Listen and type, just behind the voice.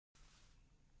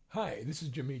Hi, this is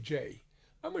Jimmy J.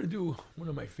 I'm going to do one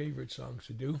of my favorite songs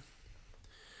to do.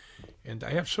 And I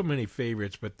have so many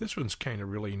favorites, but this one's kind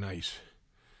of really nice.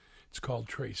 It's called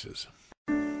Traces.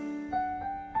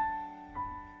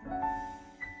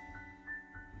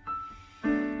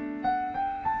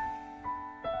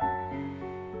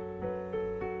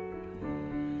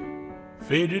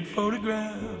 Faded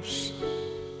photographs,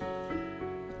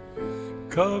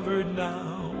 covered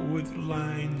now with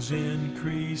lines and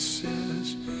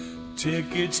creases,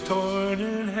 tickets torn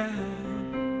in half,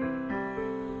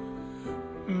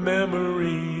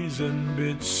 memories and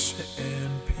bits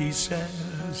and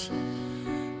pieces,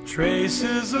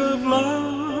 traces of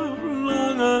love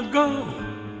long ago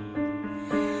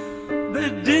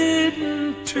that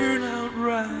didn't turn out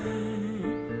right,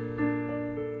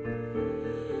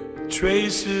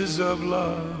 traces of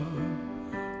love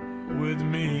with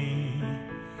me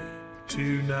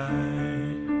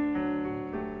tonight.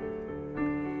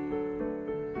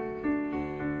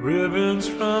 Ribbons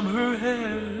from her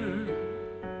hair,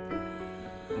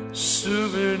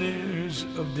 souvenirs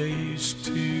of days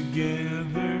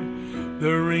together,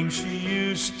 the ring she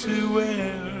used to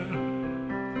wear,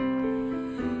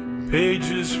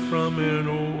 pages from an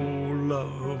old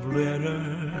love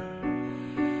letter,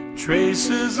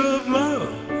 traces of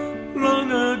love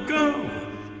long ago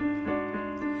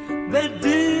that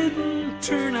didn't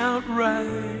turn out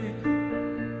right,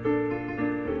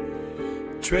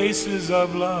 traces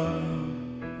of love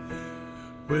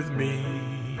with me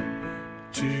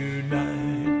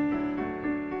tonight.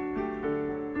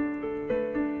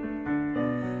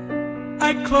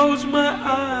 I close my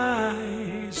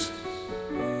eyes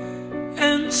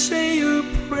and say a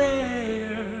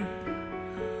prayer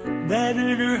that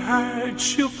in her heart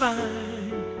she'll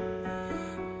find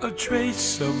a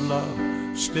trace of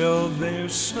love still there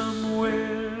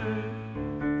somewhere.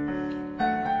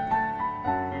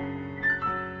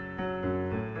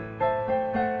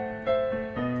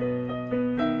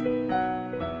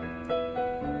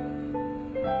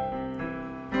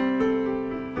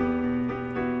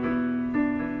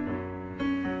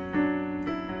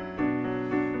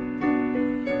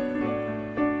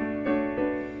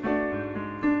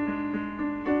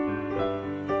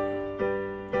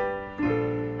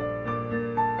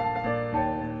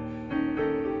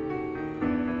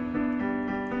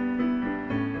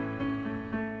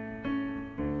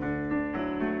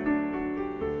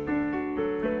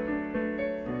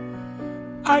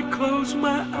 I close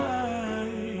my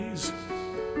eyes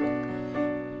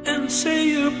and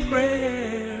say a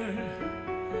prayer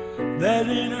that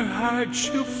in her heart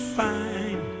she'll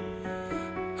find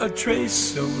a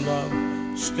trace of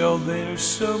love still there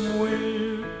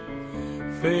somewhere.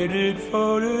 Faded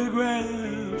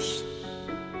photographs,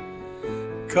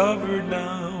 covered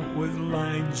now with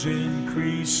lines and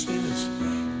creases,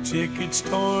 tickets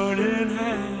torn in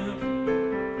half,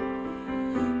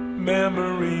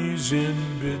 memories in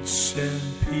bits and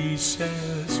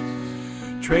pieces,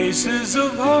 traces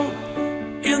of hope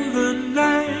in the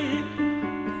night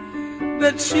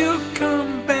that she'll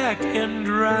come back and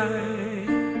dry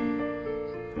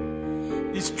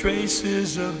these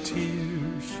traces of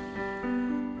tears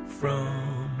from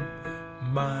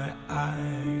my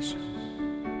eyes.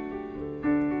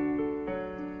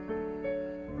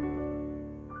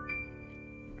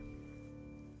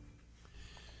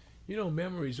 You know,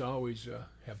 memories always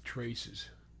have traces.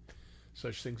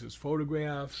 Such things as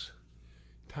photographs,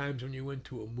 times when you went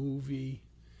to a movie,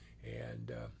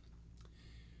 and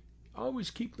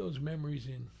always keep those memories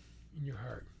in your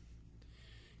heart.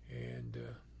 And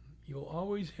you'll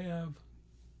always have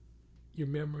your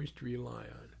memories to rely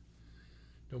on.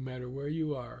 No matter where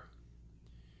you are,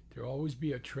 there'll always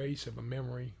be a trace of a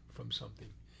memory from something.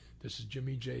 This is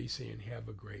Jimmy J saying have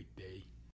a great day.